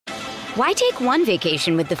Why take one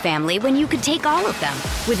vacation with the family when you could take all of them?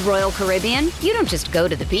 With Royal Caribbean, you don't just go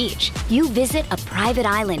to the beach. You visit a private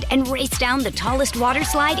island and race down the tallest water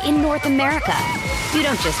slide in North America. You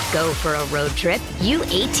don't just go for a road trip. You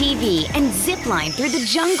ATV and zip line through the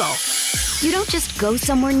jungle. You don't just go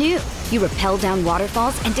somewhere new. You rappel down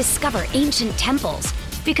waterfalls and discover ancient temples.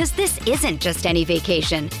 Because this isn't just any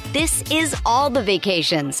vacation. This is all the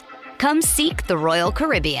vacations. Come seek the Royal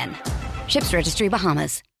Caribbean. Ships Registry,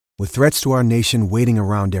 Bahamas. With threats to our nation waiting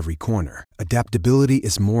around every corner, adaptability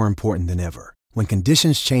is more important than ever. When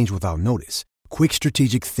conditions change without notice, quick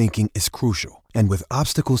strategic thinking is crucial. And with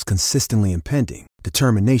obstacles consistently impending,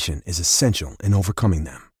 determination is essential in overcoming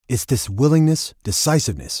them. It's this willingness,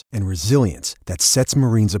 decisiveness, and resilience that sets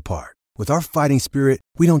Marines apart. With our fighting spirit,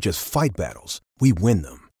 we don't just fight battles, we win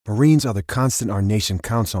them. Marines are the constant our nation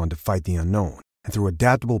counts on to fight the unknown. And through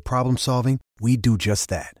adaptable problem solving, we do just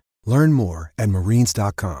that. Learn more at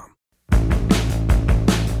marines.com.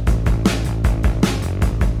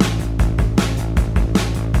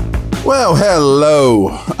 Well, hello.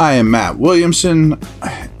 I am Matt Williamson.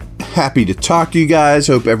 Happy to talk to you guys.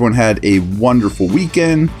 Hope everyone had a wonderful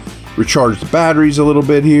weekend. Recharged the batteries a little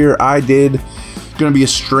bit here. I did. It's going to be a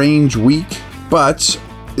strange week, but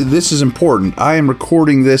this is important. I am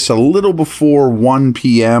recording this a little before 1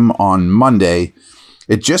 p.m. on Monday.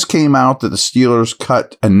 It just came out that the Steelers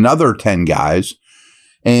cut another 10 guys,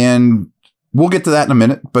 and we'll get to that in a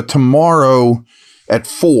minute. But tomorrow at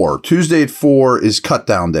 4, Tuesday at 4 is cut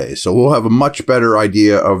down day. So we'll have a much better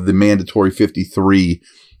idea of the mandatory 53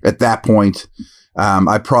 at that point.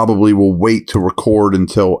 I probably will wait to record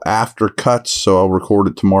until after cuts, so I'll record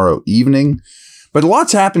it tomorrow evening. But a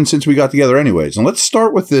lot's happened since we got together anyways. And let's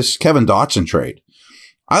start with this Kevin Dotson trade.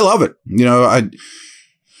 I love it. You know, I'm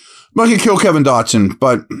not going to kill Kevin Dotson,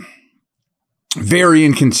 but very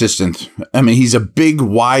inconsistent. I mean, he's a big,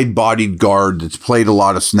 wide-bodied guard that's played a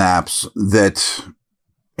lot of snaps that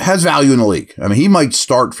has value in the league. I mean, he might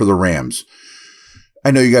start for the Rams.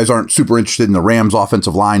 I know you guys aren't super interested in the Rams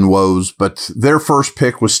offensive line woes, but their first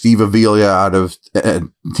pick was Steve Avila out of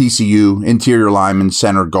TCU, interior lineman,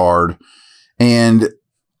 center guard. And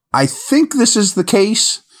I think this is the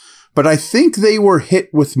case, but I think they were hit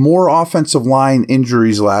with more offensive line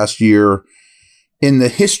injuries last year in the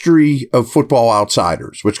history of Football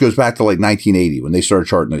Outsiders, which goes back to like 1980 when they started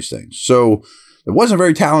charting these things. So it wasn't a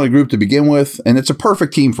very talented group to begin with, and it's a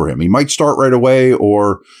perfect team for him. He might start right away,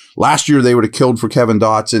 or last year they would have killed for Kevin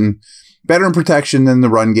Dotson. Better in protection than the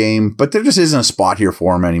run game, but there just isn't a spot here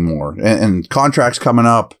for him anymore. And contracts coming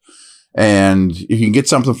up, and if you can get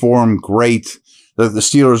something for him, great. The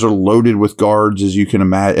Steelers are loaded with guards, as you can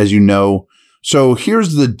imagine, as you know. So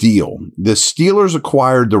here's the deal. The Steelers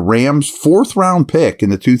acquired the Rams' 4th round pick in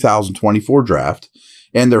the 2024 draft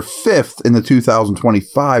and their 5th in the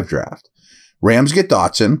 2025 draft. Rams get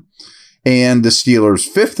Dotson, and the Steelers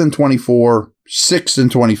 5th and 24, 6th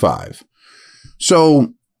and 25.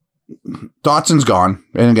 So Dotson's gone.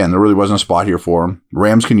 And again, there really wasn't a spot here for him.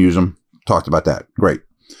 Rams can use him. Talked about that. Great.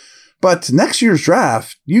 But next year's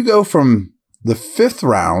draft, you go from the 5th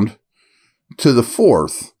round to the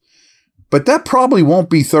 4th, but that probably won't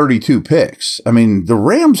be 32 picks. I mean, the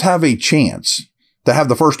Rams have a chance to have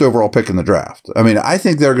the first overall pick in the draft. I mean, I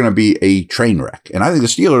think they're going to be a train wreck, and I think the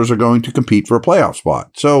Steelers are going to compete for a playoff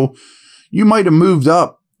spot. So you might have moved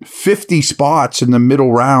up 50 spots in the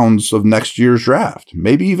middle rounds of next year's draft,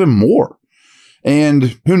 maybe even more.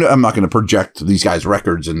 And who knows, I'm not going to project these guys'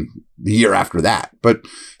 records in the year after that. But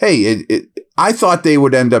hey, I thought they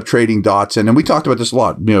would end up trading Dotson, and we talked about this a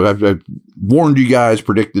lot. You know, I've warned you guys,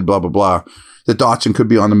 predicted blah, blah, blah, that Dotson could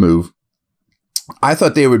be on the move. I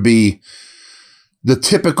thought they would be the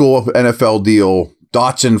typical NFL deal,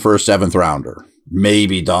 Dotson for a 7th rounder,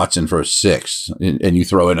 maybe Dotson for a 6th, and you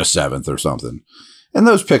throw in a 7th or something. And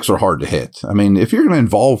those picks are hard to hit. I mean, if you're going to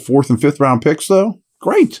involve 4th and 5th round picks, though,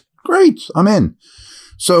 great, I'm in.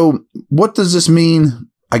 So what does this mean?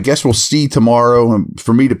 I guess we'll see tomorrow. And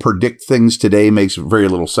for me to predict things today makes very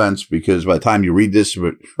little sense, because by the time you read this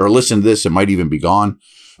or listen to this, it might even be gone.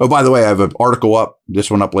 Oh, by the way, I have an article up. This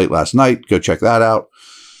one up late last night. Go check that out.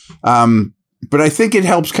 But I think it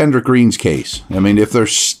helps Kendrick Green's case. I mean, if they're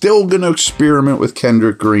still going to experiment with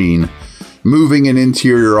Kendrick Green, moving an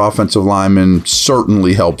interior offensive lineman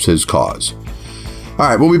certainly helps his cause. All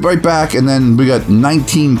right, we'll be right back, and then we got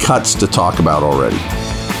 19 cuts to talk about already.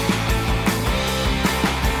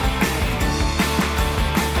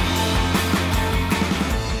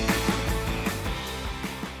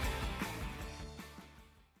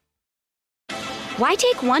 Why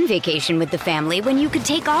take one vacation with the family when you could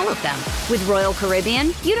take all of them? With Royal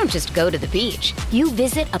Caribbean, you don't just go to the beach. You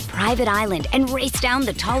visit a private island and race down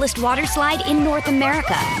the tallest water slide in North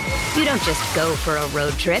America. You don't just go for a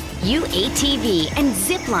road trip. You ATV and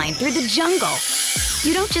zip line through the jungle.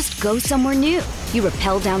 You don't just go somewhere new. You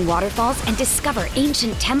rappel down waterfalls and discover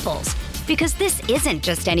ancient temples. Because this isn't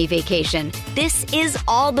just any vacation. This is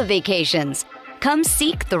all the vacations. Come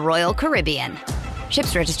seek the Royal Caribbean.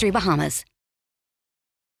 Ships Registry, Bahamas.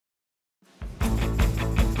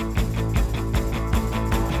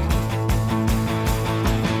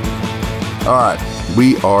 All right,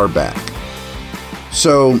 we are back.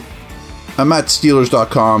 So I'm at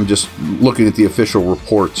Steelers.com just looking at the official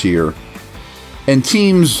reports here. And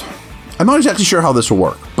teams, I'm not exactly sure how this will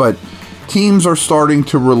work, but teams are starting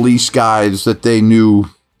to release guys that they knew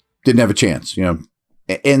didn't have a chance, you know.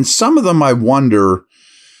 And some of them, I wonder,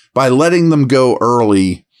 by letting them go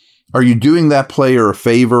early, are you doing that player a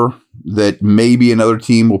favor that maybe another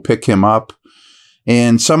team will pick him up?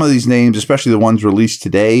 And some of these names, especially the ones released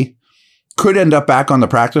today, could end up back on the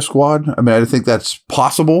practice squad. I mean, I think that's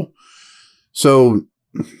possible. So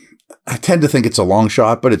I tend to think it's a long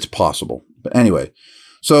shot, but it's possible. But anyway,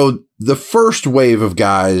 so the first wave of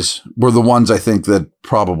guys were the ones I think that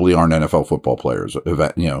probably aren't NFL football players,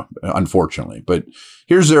 you know, unfortunately. But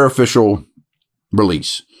here's their official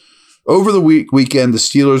release. Over the weekend, the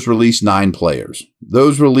Steelers released 9 players.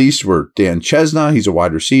 Those released were Dan Chesna, he's a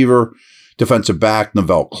wide receiver, defensive back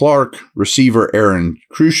Neville Clark, receiver Aaron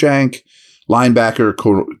Cruikshank, linebacker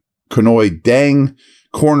Konoy Deng,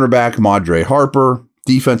 cornerback Madre Harper,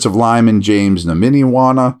 defensive lineman James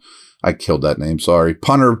Naminiwana, I killed that name, sorry,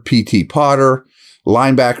 punter P.T. Potter,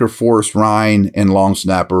 linebacker Forrest Ryan, and long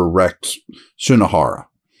snapper Rex Sunahara.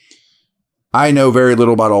 I know very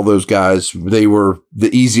little about all those guys. They were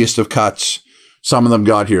the easiest of cuts. Some of them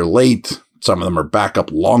got here late. Some of them are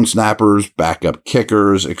backup long snappers, backup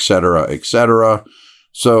kickers, etc., etc.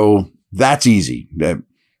 So that's easy.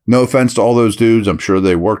 No offense to all those dudes. I'm sure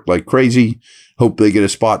they worked like crazy. Hope they get a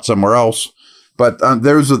spot somewhere else. But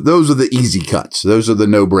those are the easy cuts. Those are the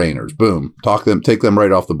no-brainers. Boom. Take them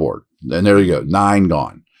right off the board. And there you go. 9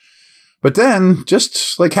 gone. But then,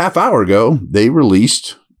 just like half hour ago, they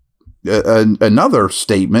released another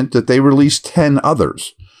statement that they released 10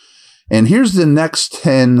 others. And here's the next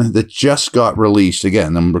 10 that just got released.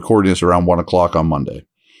 Again, I'm recording this around 1 o'clock on Monday.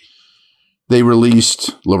 They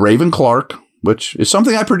released LaRaven Clark, which is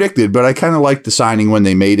something I predicted, but I kind of liked the signing when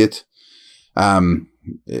they made it.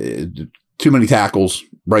 Too many tackles,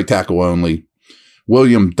 right tackle only.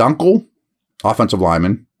 William Dunkel, offensive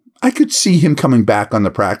lineman. I could see him coming back on the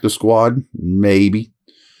practice squad, maybe.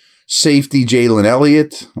 Safety Jalen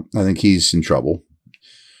Elliott, I think he's in trouble.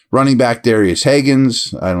 Running back Darius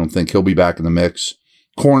Higgins, I don't think he'll be back in the mix.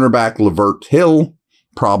 Cornerback Lavert Hill,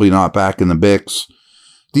 probably not back in the mix.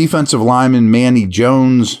 Defensive lineman Manny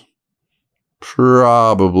Jones,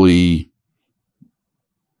 probably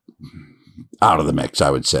out of the mix, I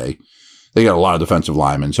would say. They got a lot of defensive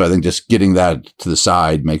linemen, so I think just getting that to the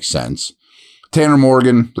side makes sense. Tanner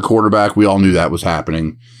Morgan, the quarterback, we all knew that was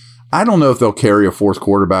happening. I don't know if they'll carry a fourth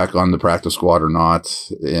quarterback on the practice squad or not,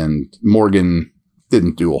 and Morgan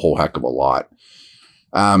didn't do a whole heck of a lot.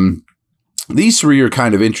 These 3 are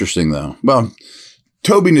kind of interesting, though. Well,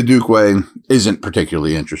 Toby Ndukwe isn't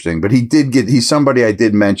particularly interesting, but he's somebody I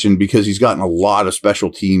did mention because he's gotten a lot of special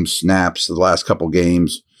team snaps the last couple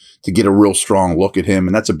games to get a real strong look at him,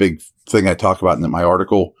 and that's a big thing I talk about in my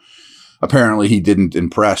article. Apparently, he didn't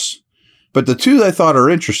impress. But the 2 that I thought are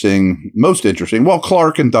most interesting, well,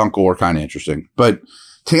 Clark and Dunkel are kind of interesting. But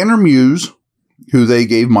Tanner Muse, who they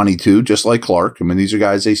gave money to, just like Clark. I mean, these are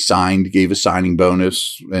guys they signed, gave a signing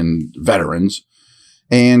bonus, and veterans.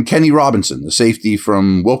 And Kenny Robinson, the safety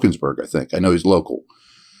from Wilkinsburg, I think. I know he's local.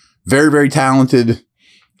 Very, very talented,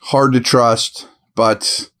 hard to trust.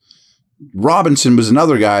 But Robinson was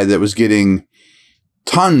another guy that was getting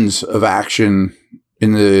tons of action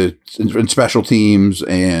in special teams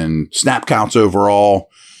and snap counts overall.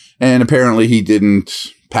 And apparently he didn't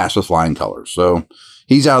pass with flying colors. So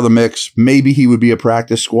he's out of the mix. Maybe he would be a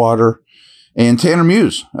practice squatter. And Tanner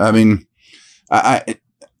Muse. I mean, I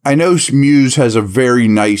know Muse has a very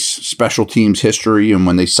nice special teams history. And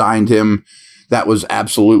when they signed him, that was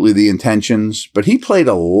absolutely the intentions. But he played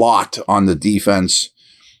a lot on the defense.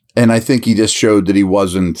 And I think he just showed that he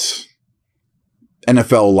wasn't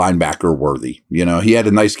NFL linebacker worthy. You know, he had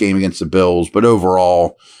a nice game against the Bills, but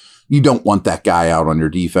overall, you don't want that guy out on your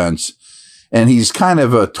defense. And he's kind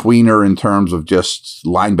of a tweener in terms of just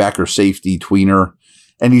linebacker safety tweener.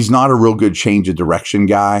 And he's not a real good change of direction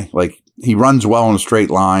guy. Like, he runs well in a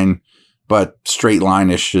straight line, but straight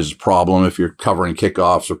line-ish is a problem if you're covering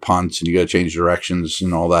kickoffs or punts and you got to change directions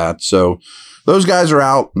and all that. So those guys are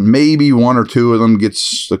out. Maybe one or two of them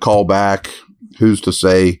gets the call back. Who's to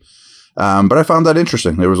say? But I found that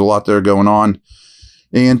interesting. There was a lot there going on.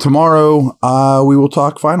 And tomorrow we will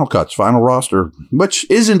talk final cuts, final roster, which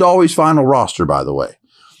isn't always final roster, by the way.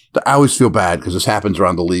 I always feel bad because this happens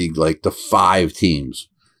around the league, like the 5 teams.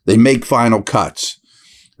 They make final cuts.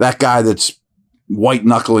 That guy that's white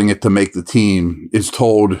knuckling it to make the team is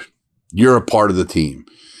told you're a part of the team.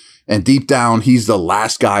 And deep down, he's the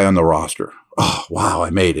last guy on the roster. Oh, wow, I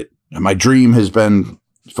made it. And my dream has been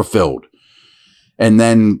fulfilled. And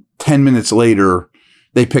then 10 minutes later,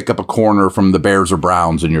 they pick up a corner from the Bears or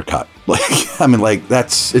Browns and you're cut.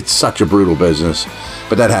 It's such a brutal business,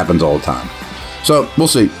 but that happens all the time. So we'll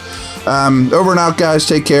see. Over and out, guys.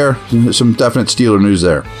 Take care. Some definite Steeler news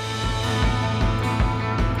there.